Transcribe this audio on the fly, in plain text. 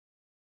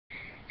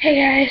Hey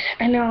guys,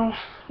 I know,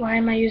 why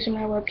am I using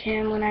my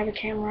webcam when I have a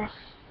camera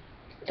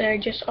that I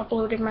just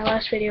uploaded my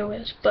last video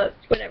with, but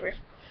whatever.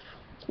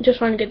 Just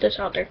want to get this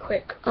out there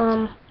quick.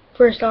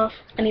 First off,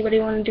 anybody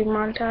want to do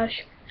montage,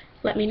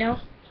 let me know.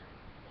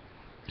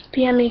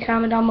 PM me,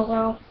 comment down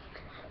below.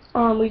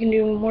 We can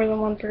do more than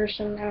one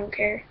person, I don't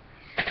care.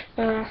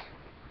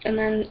 And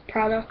then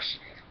products.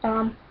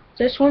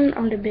 This one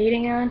I'm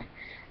debating on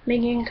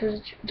making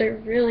because they're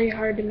really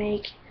hard to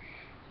make,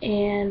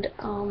 and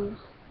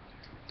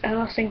I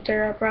don't think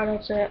there are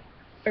products that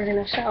are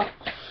gonna sell.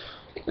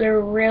 They're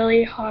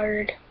really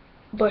hard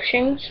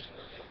bushings.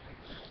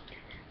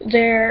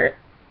 They're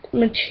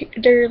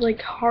like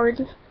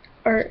hard,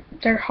 or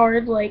they're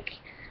hard like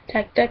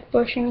tech deck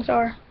bushings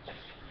are.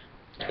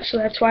 So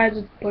that's why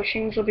the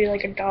bushings will be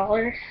like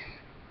 $1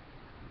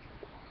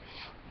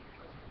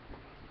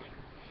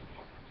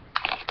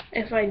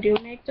 if I do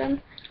make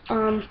them.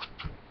 That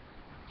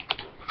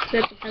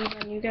depends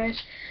on you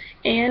guys.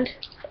 And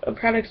a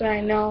product that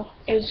I know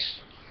is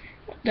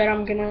that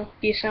I'm gonna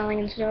be selling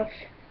and stuff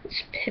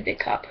is pivot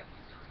cup.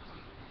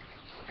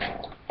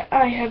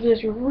 I have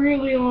this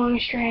really long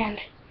strand.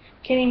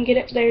 Can't even get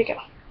it. There you go.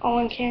 All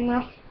on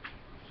camera.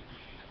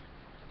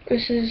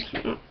 This is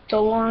the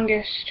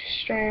longest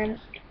strand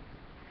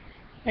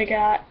I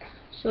got.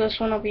 So this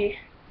one will be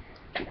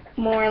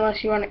more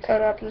unless you want it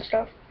cut up and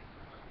stuff.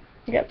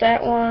 I got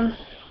that one.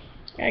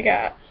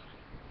 They're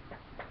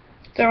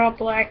all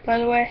black, by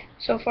the way,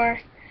 so far.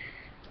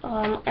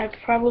 I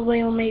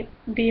probably will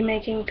be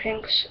making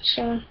pinks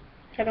soon.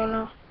 I don't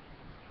know.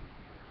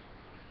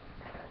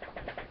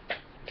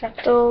 Got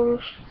those.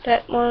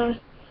 That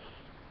one.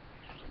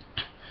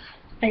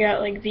 I got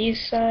like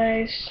these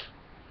size.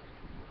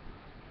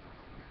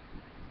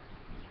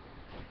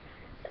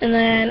 And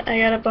then I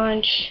got a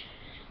bunch.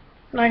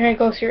 I'm not gonna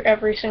go through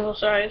every single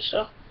size,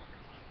 so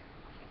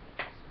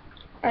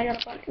I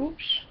got a bunch.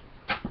 Oops.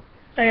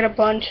 I got a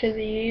bunch of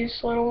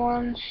these little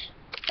ones.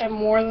 I have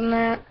more than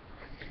that,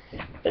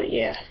 but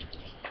yeah.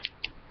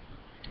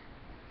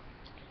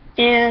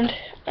 And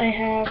I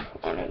have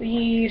one of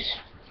these,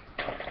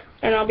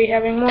 and I'll be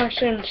having more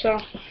soon. So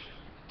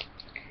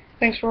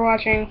thanks for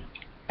watching,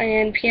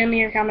 and PM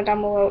me or comment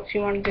down below if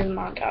you want to do the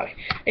montage.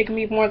 It can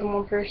be more than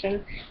one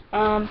person.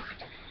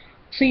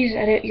 Please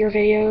edit your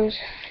videos.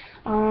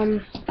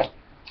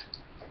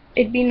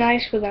 It'd be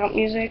nice without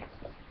music,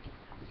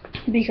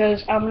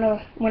 because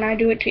when I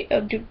do it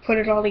put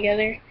it all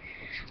together,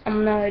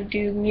 I'm gonna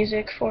do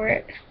music for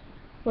it,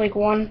 like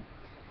one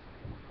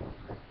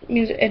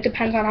music. It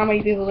depends on how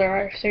many people there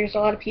are. If there's a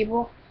lot of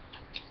people,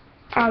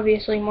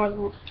 obviously more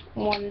than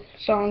one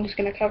song is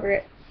gonna cover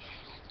it.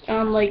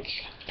 Like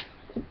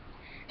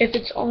if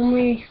it's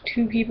only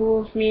 2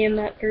 people, me and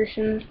that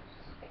person,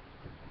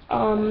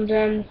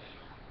 then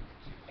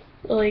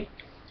like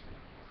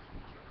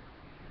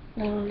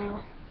I don't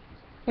know,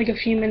 like a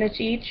few minutes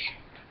each.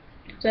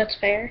 If that's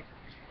fair.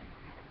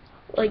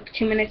 Like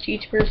 2 minutes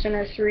each person,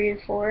 or 3 or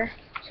 4.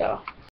 So